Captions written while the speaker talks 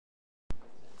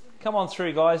Come on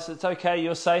through, guys. It's okay.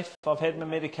 You're safe. I've had my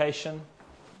medication.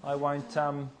 I won't.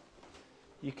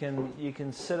 You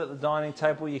can sit at the dining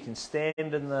table. You can stand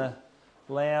in the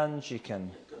lounge. You can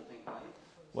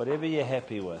whatever you're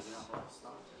happy with.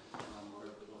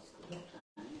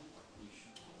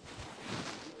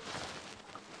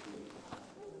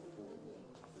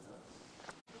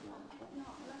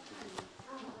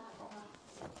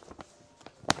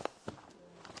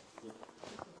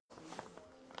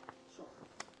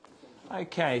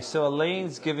 Okay, so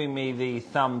Aline's giving me the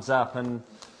thumbs up, and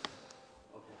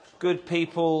good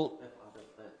people.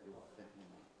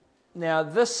 Now,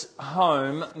 this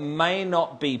home may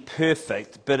not be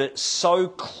perfect, but it's so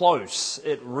close,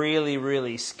 it really,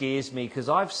 really scares me, because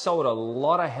I've sold a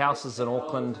lot of houses in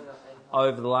Auckland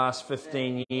over the last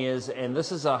 15 years, and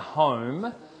this is a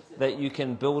home that you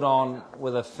can build on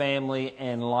with a family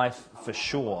and life for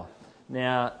sure.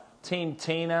 Now, Team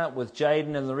Tina with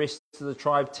Jaden and the rest of the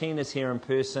tribe. Tina's here in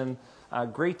person.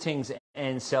 Greetings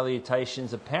and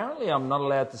salutations. Apparently I'm not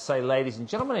allowed to say ladies and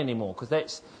gentlemen anymore because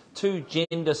that's too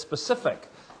gender specific.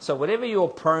 So whatever your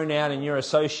pronoun and your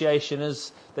association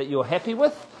is that you're happy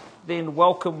with, then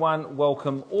welcome one,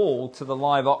 welcome all to the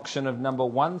live auction of number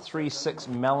 136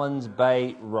 Mellons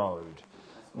Bay Road.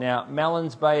 Now,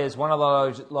 Mellons Bay is one of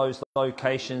those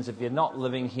locations, if you're not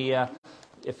living here,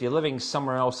 if you're living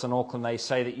somewhere else in Auckland, they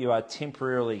say that you are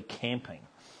temporarily camping.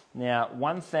 Now,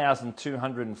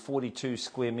 1,242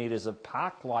 square metres of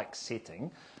park-like setting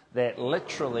that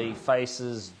literally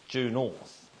faces due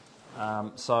north.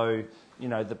 So, you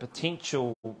know, the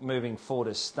potential moving forward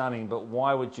is stunning, but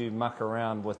why would you muck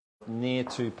around with near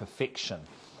to perfection?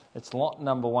 It's lot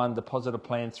number 1, deposit of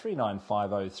plan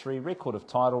 39503, record of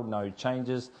title, no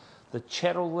changes. The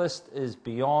chattel list is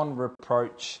beyond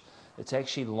reproach. It's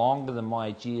actually longer than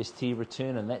my GST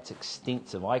return, and that's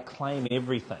extensive. I claim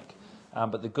everything.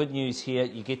 But the good news here,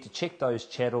 you get to check those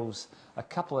chattels a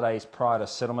couple of days prior to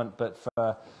settlement. But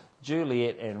for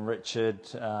Juliet and Richard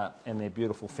and their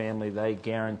beautiful family, they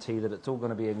guarantee that it's all going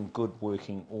to be in good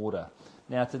working order.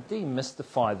 Now, to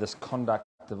demystify this conduct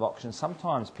of auction,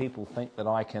 sometimes people think that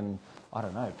I can, I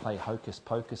don't know, play hocus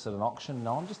pocus at an auction.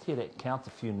 No, I'm just here to count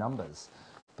a few numbers.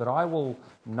 But I will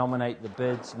nominate the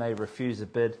bids, may refuse a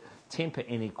bid, temper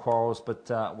any quarrels, but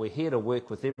we're here to work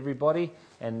with everybody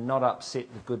and not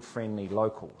upset the good friendly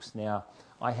locals. Now,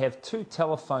 I have 2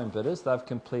 telephone bidders. They've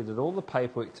completed all the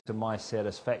paperwork to my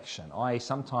satisfaction.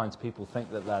 Sometimes people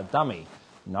think that they're dummy.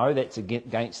 No, that's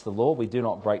against the law. We do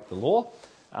not break the law.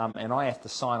 And I have to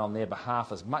sign on their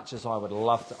behalf. As much as I would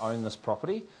love to own this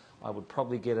property, I would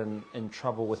probably get in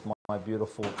trouble with my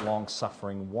beautiful,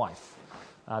 long-suffering wife.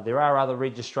 There are other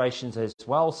registrations as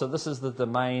well, so this is the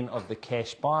domain of the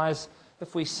cash buyers.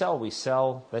 If we sell, we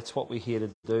sell. That's what we're here to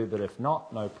do, but if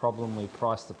not, no problem. We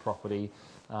price the property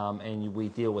and we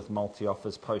deal with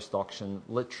multi-offers post-auction.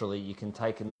 Literally, you can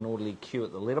take an orderly queue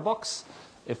at the letterbox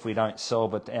if we don't sell,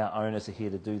 but our owners are here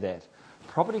to do that.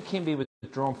 Property can be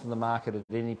withdrawn from the market at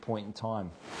any point in time.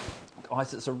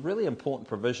 Guys, it's a really important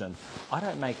provision. I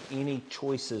don't make any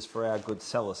choices for our good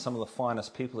sellers, some of the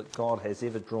finest people that God has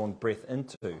ever drawn breath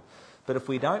into. But if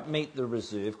we don't meet the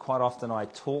reserve, quite often I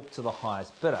talk to the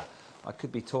highest bidder. I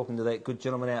could be talking to that good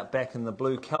gentleman out back in the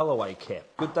blue Callaway cap.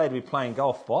 Good day to be playing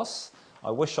golf, boss.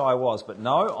 I wish I was, but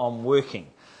no, I'm working.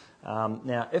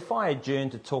 Now, if I adjourn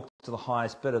to talk to the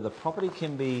highest bidder, the property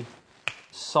can be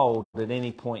sold at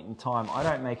any point in time. I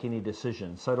don't make any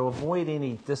decisions. So to avoid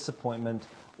any disappointment,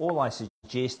 all I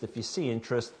suggest, if you see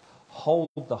interest, hold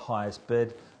the highest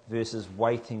bid versus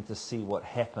waiting to see what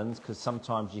happens, because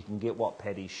sometimes you can get what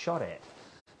Paddy's shot at.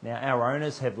 Now, our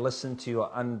owners have listened to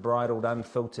your unbridled,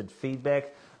 unfiltered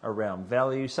feedback around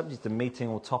value. Subject to meeting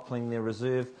or toppling their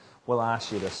reserve, we'll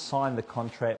ask you to sign the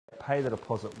contract, pay the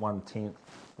deposit 1/10.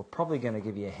 We're probably going to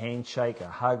give you a handshake, a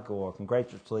hug, or a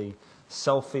congratulatory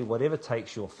selfie, whatever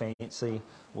takes your fancy.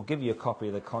 We'll give you a copy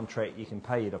of the contract, you can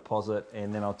pay your deposit,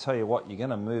 and then I'll tell you what, you're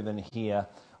going to move in here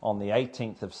on the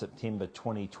 18th of September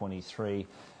 2023.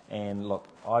 And look,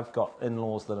 I've got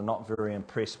in-laws that are not very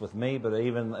impressed with me, but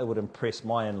even it would impress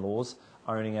my in-laws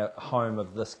owning a home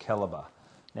of this calibre.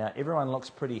 Now, everyone looks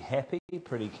pretty happy,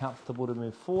 pretty comfortable to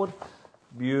move forward.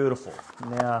 Beautiful.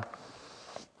 Now,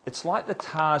 it's like the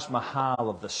Taj Mahal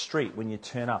of the street when you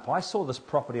turn up. I saw this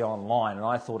property online and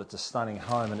I thought it's a stunning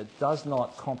home, and it does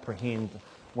not comprehend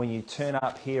when you turn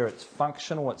up here. It's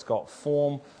functional, it's got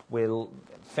form, where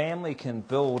family can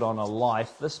build on a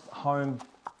life. This home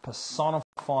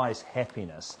personifies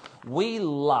happiness. We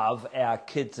love our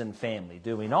kids and family,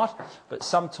 do we not? But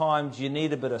sometimes you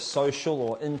need a bit of social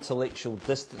or intellectual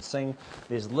distancing.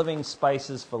 There's living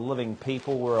spaces for living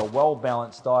people. We're a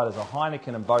well-balanced diet. There's a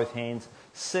Heineken in both hands.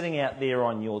 sitting out there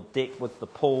on your deck with the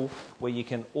pool where you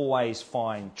can always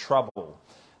find trouble.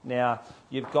 Now,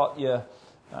 you've got your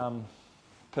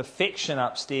perfection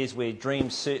upstairs where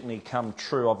dreams certainly come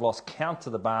true. I've lost count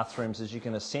of the bathrooms as you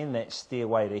can ascend that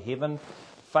stairway to heaven,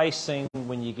 facing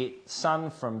when you get sun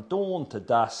from dawn to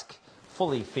dusk,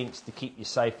 fully fenced to keep you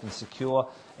safe and secure.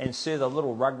 And sir, the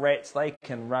little rugrats, they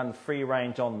can run free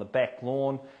range on the back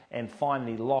lawn and find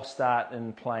the lost art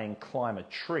in playing climb a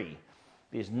tree.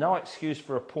 There's no excuse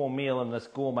for a poor meal in this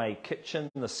gourmet kitchen.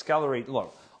 The scullery,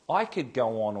 look, I could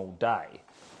go on all day.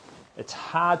 It's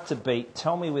hard to beat.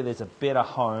 Tell me where there's a better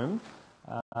home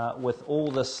with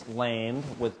all this land,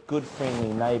 with good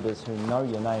friendly neighbours who know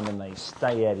your name and they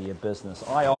stay out of your business.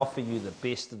 I offer you the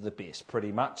best of the best,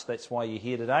 pretty much. That's why you're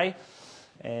here today.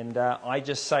 And I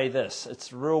just say this,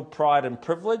 it's real pride and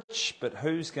privilege, but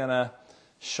who's going to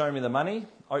show me the money?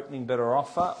 Opening bid or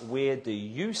offer, where do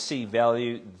you see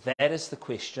value? That is the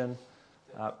question,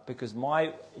 because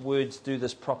my words do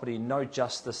this property no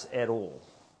justice at all.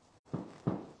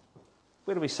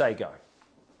 Where do we say go?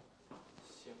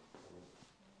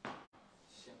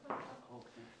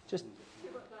 Just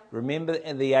remember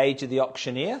the age of the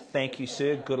auctioneer. Thank you,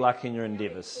 sir. Good luck in your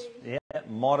endeavours. Yeah,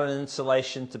 modern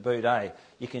insulation to boot, eh?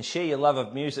 You can share your love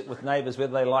of music with neighbours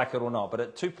whether they like it or not. But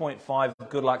at 2.5,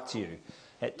 good luck to you.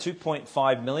 At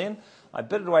 2.5 million, I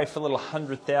bid it away for a little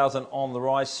 100,000 on the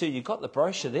rise. Sir, you got the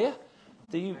brochure there?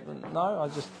 Do you? No,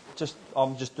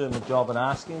 I'm just doing my job and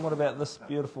asking. What about this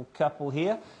beautiful couple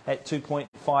here at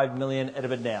 2.5 million at a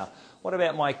bid now? What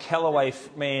about my Callaway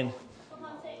man?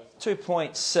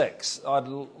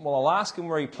 2.6. I'll ask him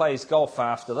where he plays golf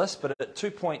after this, but at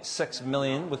 2.6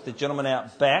 million with the gentleman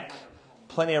out back,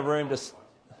 plenty of room to.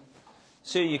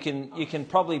 So you can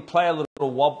probably play a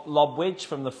little lob wedge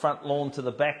from the front lawn to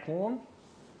the back lawn.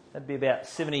 That'd be about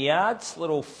 70 yards,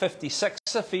 little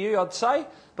 56er for you, I'd say.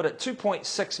 But at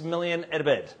 2.6 million at a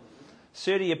bid.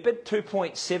 Sir, do you bid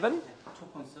 2.7? 2.7.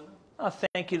 Oh,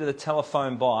 thank you to the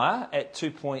telephone buyer at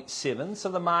 2.7. So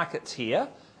the market's here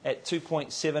at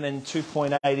 2.7 and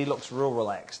 2.8. He looks real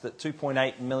relaxed at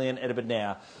 2.8 million at a bid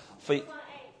now. For,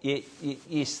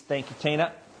 yes, thank you,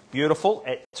 Tina. Beautiful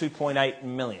at 2.8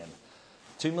 million.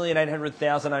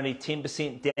 2,800,000, only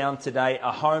 10% down today.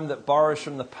 A home that borrows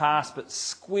from the past but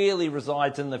squarely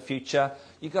resides in the future.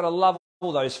 You've got to love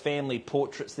all those family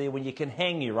portraits there when you can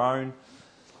hang your own.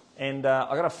 And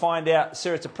I've got to find out,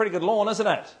 sir, it's a pretty good lawn, isn't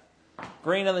it?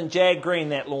 Greener than Jag Green,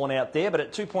 that lawn out there, but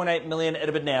at 2.8 million at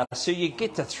a bid now. So you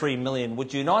get to 3 million,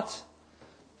 would you not?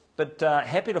 But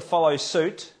happy to follow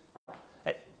suit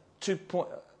at 2.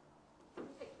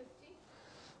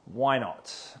 Why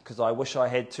not? Because I wish I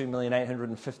had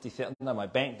 2,850,000. No, my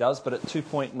bank does, but at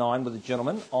 2.9 with a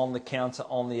gentleman on the counter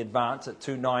on the advance at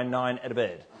 299 at a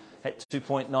bid. At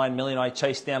 2.9 million, I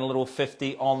chased down a little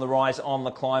 50 on the rise, on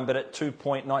the climb, but at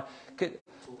 2.9.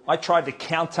 I tried to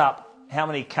count up how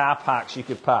many car parks you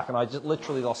could park, and I just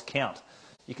literally lost count.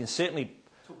 You can certainly...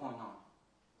 2.9.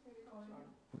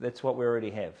 That's what we already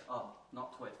have. Oh,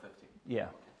 not 2.50. Yeah.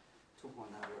 Okay.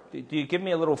 2.9. Do you give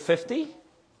me a little 50?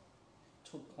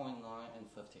 2.9 and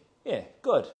 50. Yeah,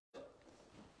 good.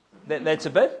 That's a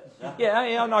bit?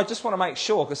 Yeah, no, I just want to make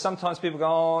sure, because sometimes people go,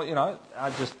 oh, you know,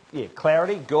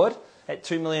 clarity, good. At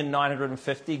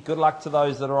 2,950,000. Good luck to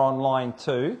those that are online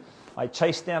too. I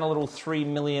chased down a little $3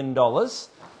 million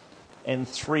and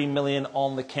 3 million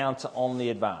on the counter on the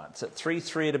advance. At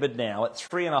 3.3 at a bid now. At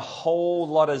 3 and a whole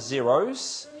lot of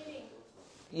zeros.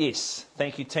 Yes,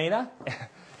 thank you, Tina.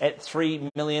 At 3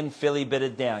 million, fairly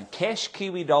bidded down. Cash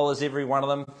Kiwi dollars, every one of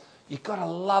them. You've got to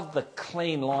love the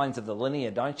clean lines of the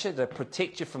linear, don't you? To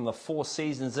protect you from the 4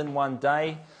 seasons in one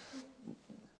day.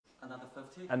 Another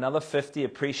 50? Another 50.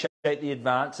 Appreciate the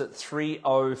advance at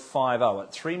 3,050.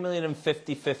 At 3 million and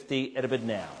 50 at a bid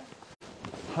now.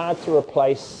 Hard to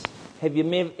replace. Have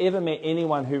you ever met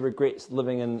anyone who regrets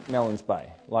living in Mellons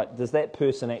Bay? Like, does that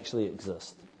person actually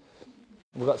exist?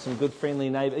 We've got some good friendly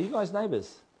neighbours. Are you guys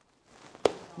neighbours?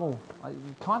 Well,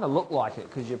 you kind of look like it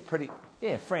because you're pretty...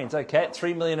 Yeah, friends, okay, at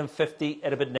 3 million and 50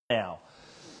 at a bid now.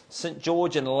 St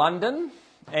George in London,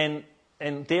 and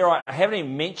there I haven't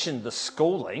even mentioned the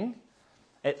schooling,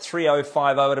 at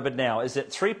 3,050 at a bid now. Is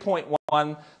it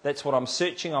 3.1? That's what I'm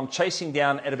searching. I'm chasing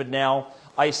down at a bid now.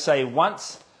 I say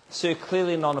once, sir,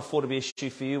 clearly not an affordable issue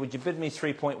for you. Would you bid me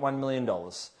 $3.1 million?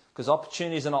 Because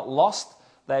opportunities are not lost.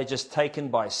 They're just taken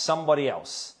by somebody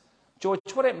else. George,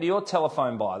 what happened to your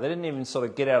telephone buyer? They didn't even sort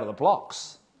of get out of the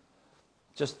blocks.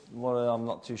 Just, well, I'm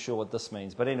not too sure what this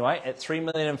means. But anyway, at 3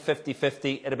 million and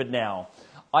 50 at a bid now.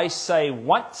 I say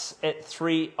once at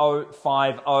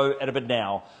 3,050 at a bid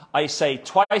now. I say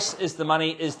twice is the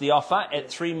money, is the offer at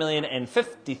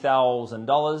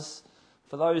 $3,050,000.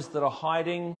 For those that are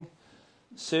hiding,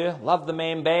 sir, love the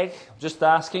man bag. Just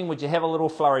asking, would you have a little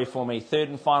flurry for me? Third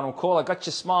and final call. I got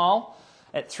your smile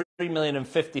at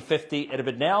 3,050,50 at a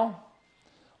bid now.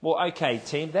 Well, okay,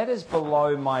 team, that is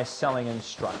below my selling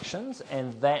instructions,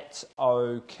 and that's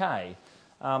okay.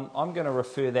 I'm going to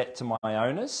refer that to my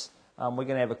owners. We're going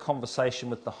to have a conversation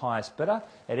with the highest bidder.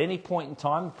 At any point in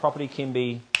time, the property can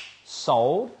be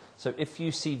sold. So if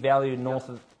you see value north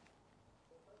of...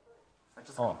 I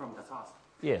just come from the task.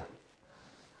 Yeah.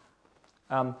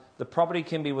 The property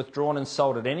can be withdrawn and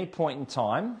sold at any point in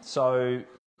time. So,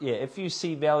 yeah, if you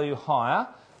see value higher,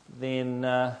 then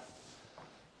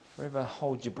forever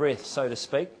hold your breath, so to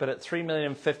speak. But at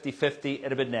 3,050,50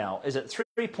 at a bid now. Is it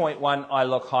 3.1? I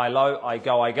look high-low. I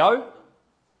go.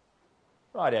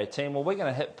 Righto, team. Well, we're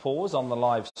going to hit pause on the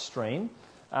live stream.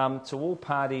 To all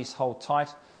parties, hold tight.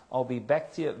 I'll be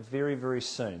back to you very, very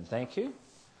soon. Thank you.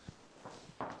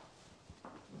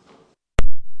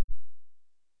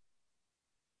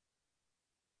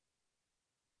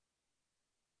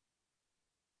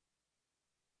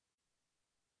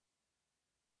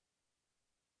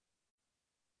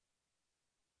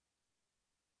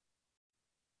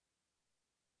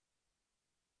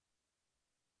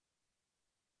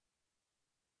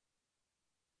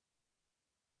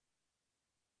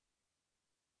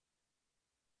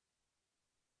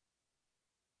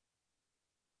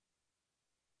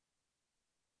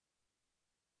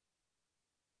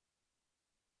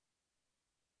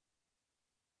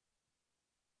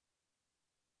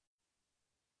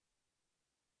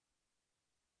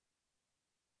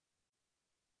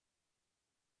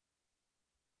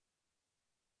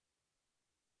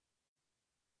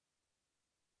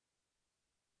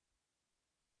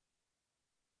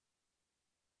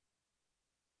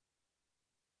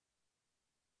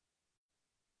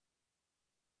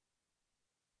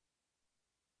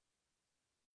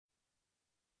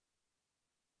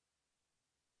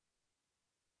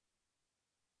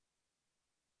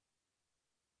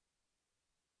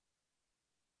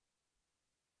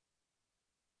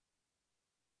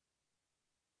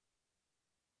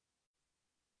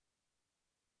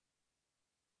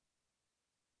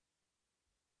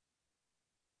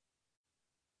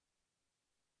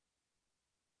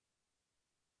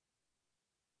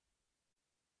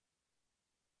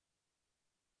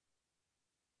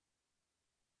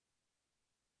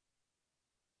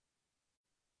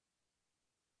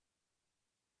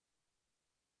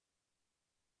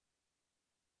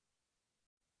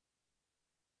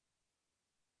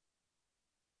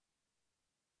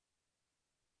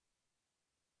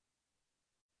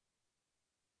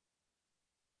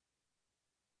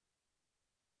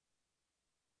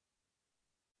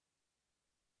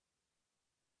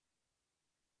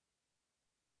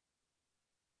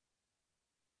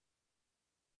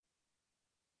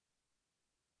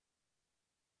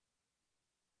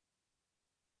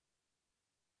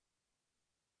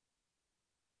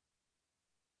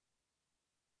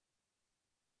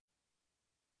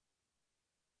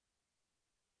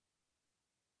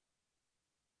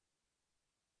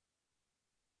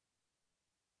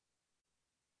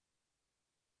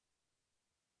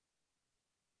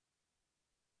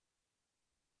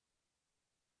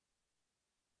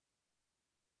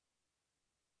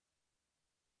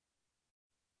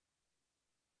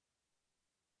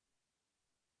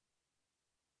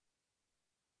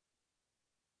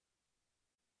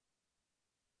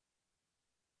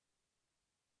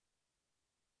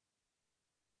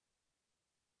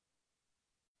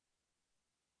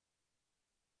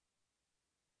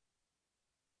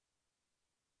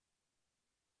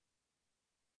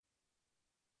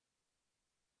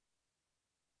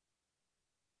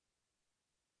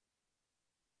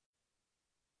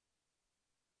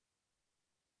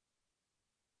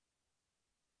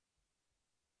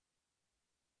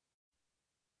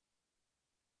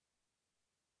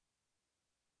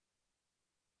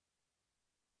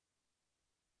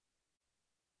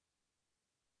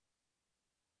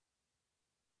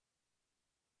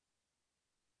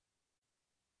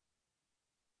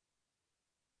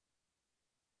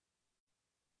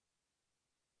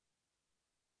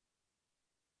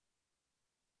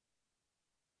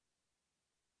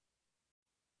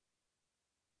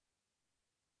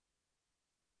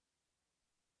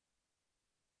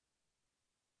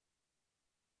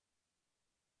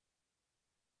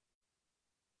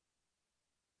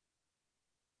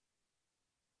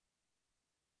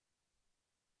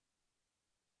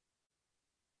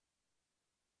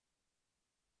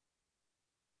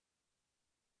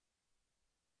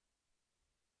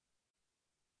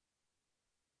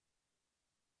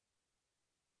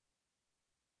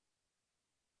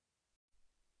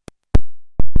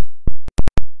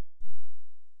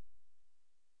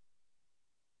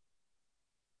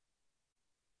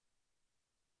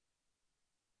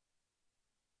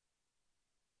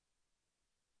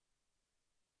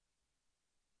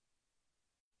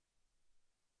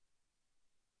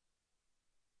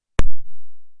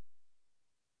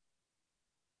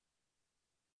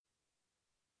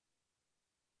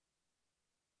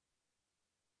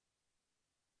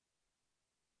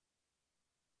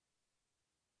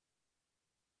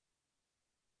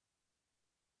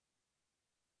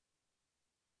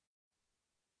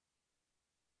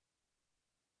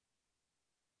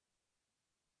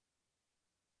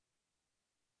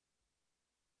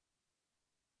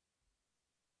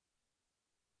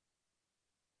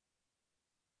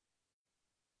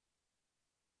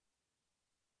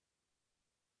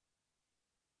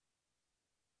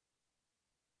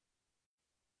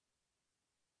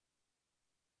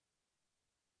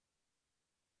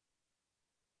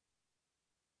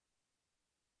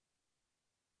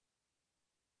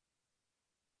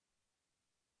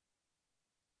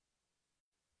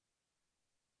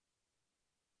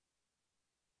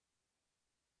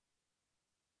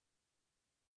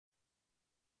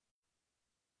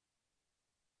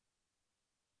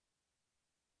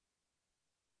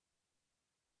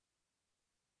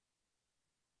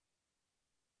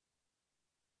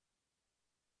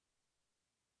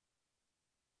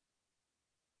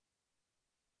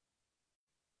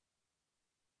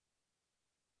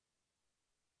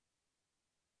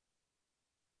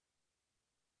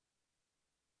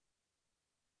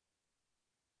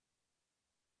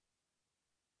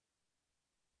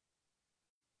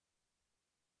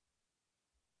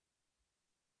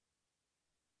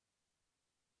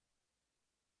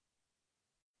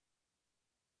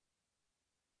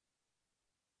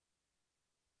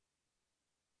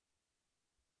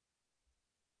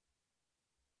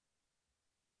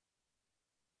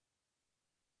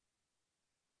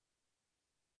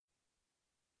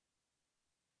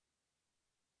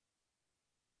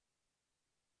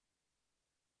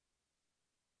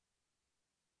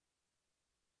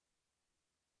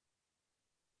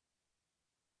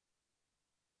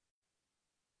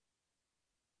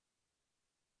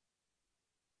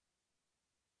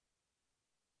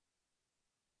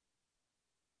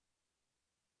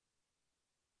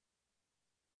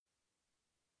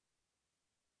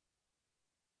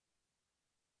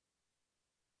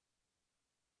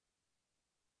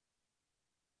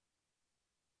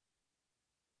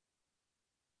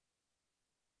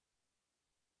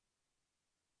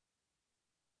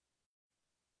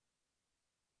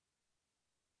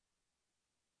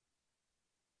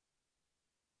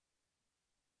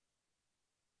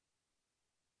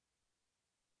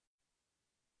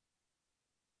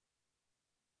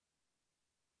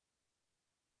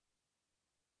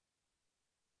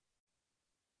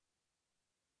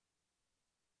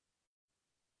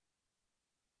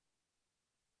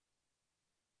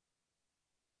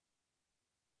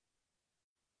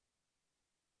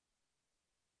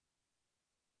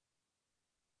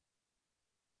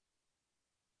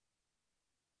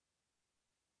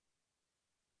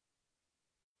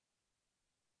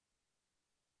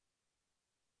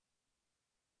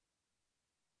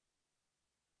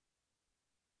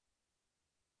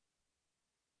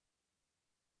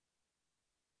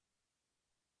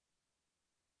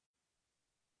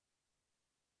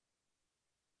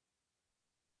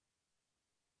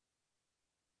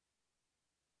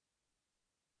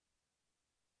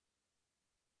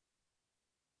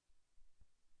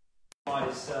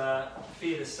 guys,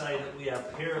 fair to say that we are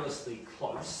perilously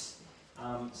close.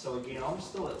 So again, I'm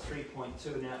still at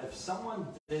 3.2. Now, if someone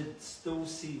did still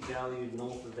see value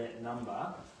north of that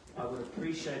number, I would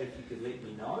appreciate if you could let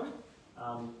me know.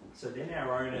 So then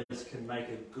our owners can make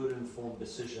a good informed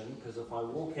decision, because if I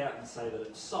walk out and say that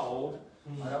it's sold,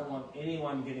 I don't want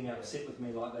anyone getting upset with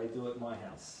me like they do at my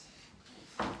house.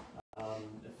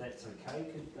 If that's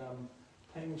okay, could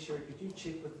Pam, Sherry, could you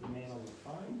check with the man on the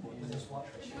phone?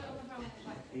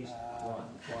 He's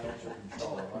financial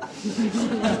controller, right?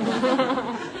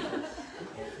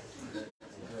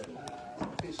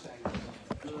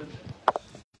 Good.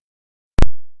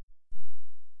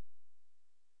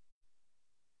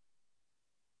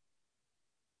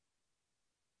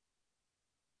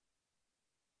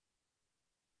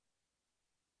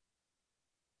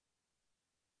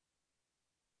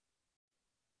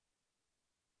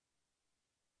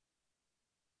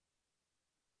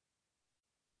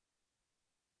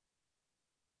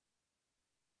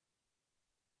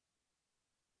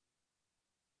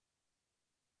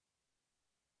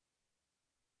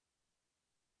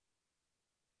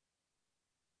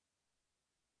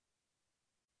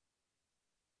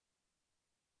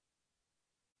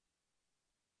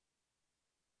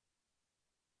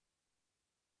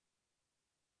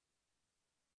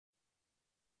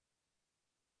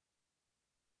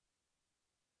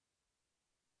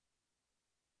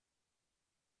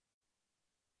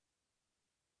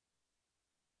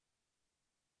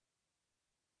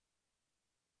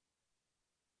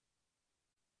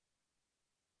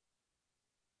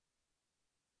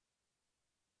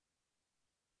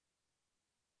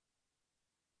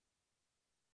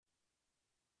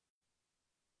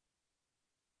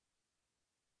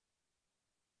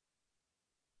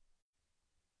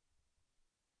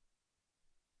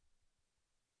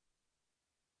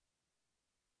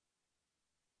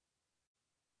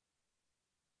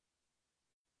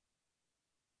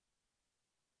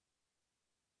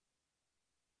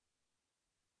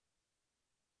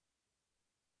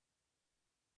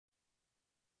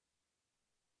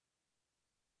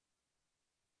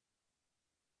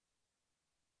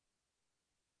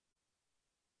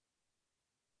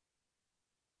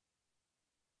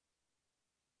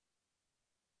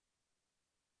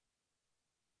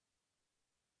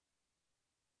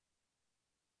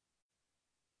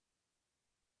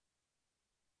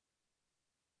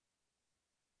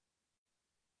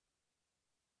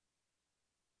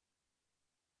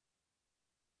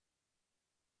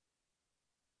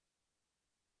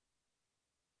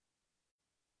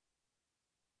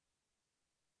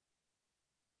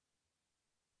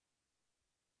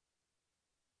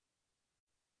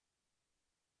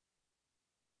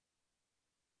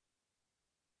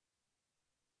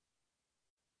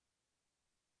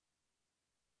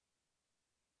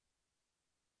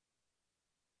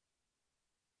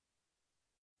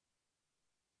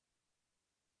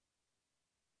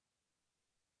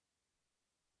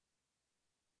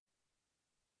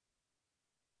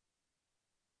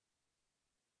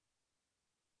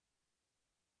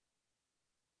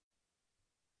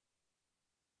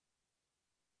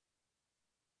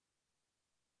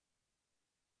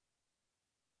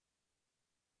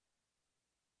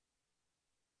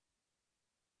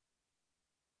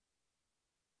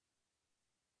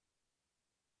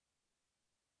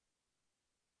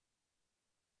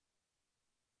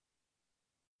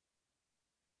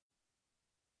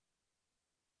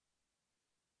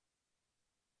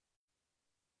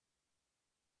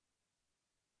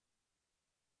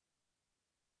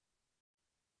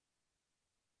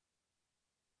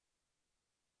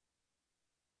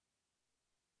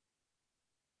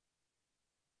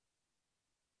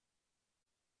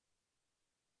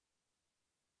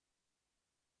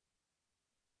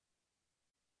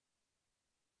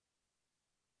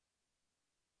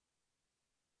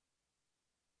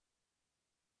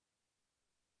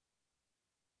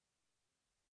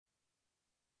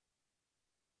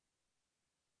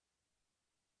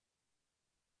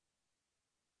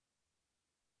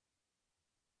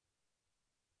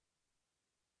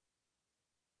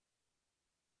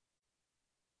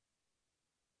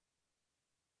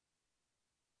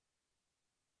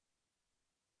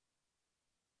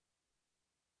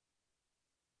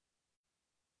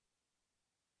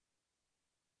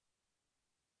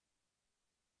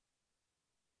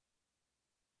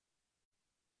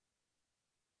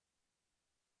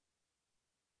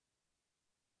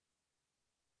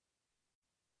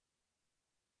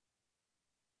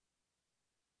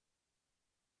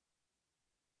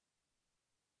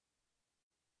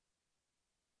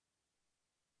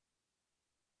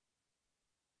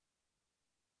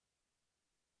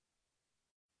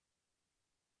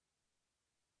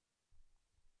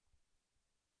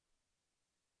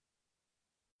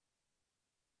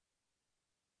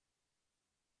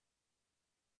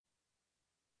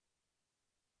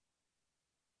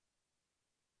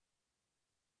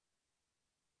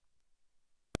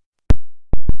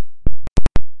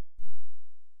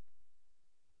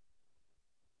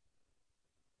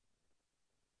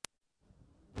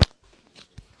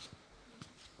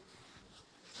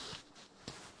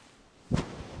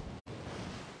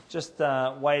 Just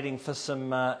waiting for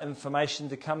some information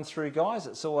to come through, guys.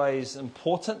 It's always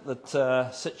important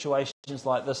that situations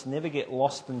like this never get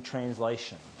lost in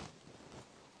translation.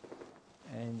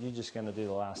 And you're just going to do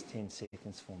the last 10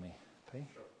 seconds for me, P.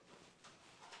 Sure.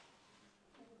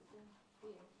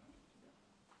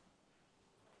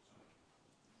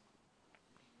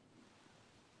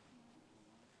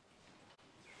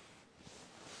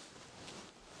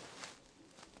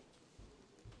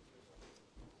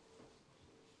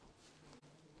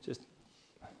 Just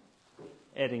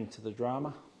adding to the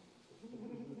drama.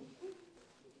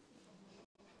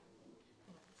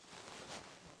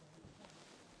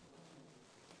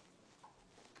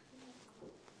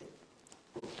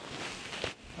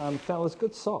 Fellas,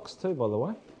 good socks too, by the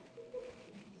way.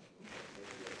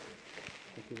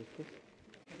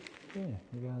 Yeah,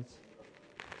 you guys.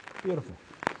 Beautiful.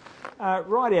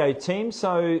 Rightio team,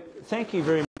 so thank you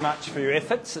very much for your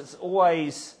efforts. It's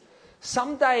always,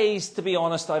 some days, to be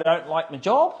honest, I don't like my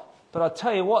job, but I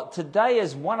tell you what, today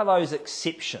is one of those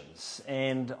exceptions,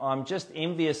 and I'm just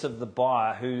envious of the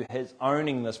buyer who is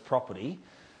owning this property.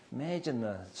 Imagine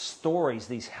the stories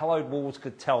these hallowed walls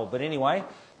could tell. But anyway,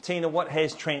 Tina, what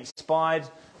has transpired,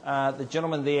 the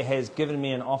gentleman there has given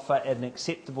me an offer at an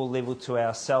acceptable level to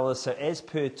our sellers. So as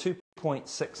per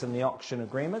 2.6 in the auction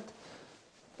agreement,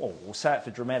 well, we'll say it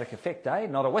for dramatic effect, eh?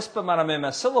 Not a whisper, not a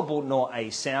murmur, syllable, nor a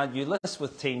sound. You list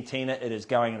with Team Tina, it is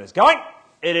going, it is going.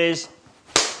 It is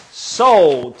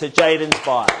sold to Jaden's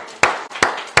buyer.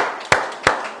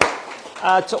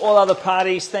 To all other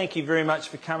parties, thank you very much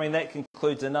for coming. That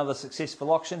concludes another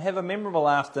successful auction. Have a memorable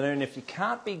afternoon. If you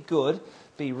can't be good,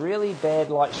 be really bad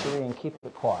like Cherie and keep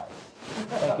it quiet.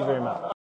 Thank you very much.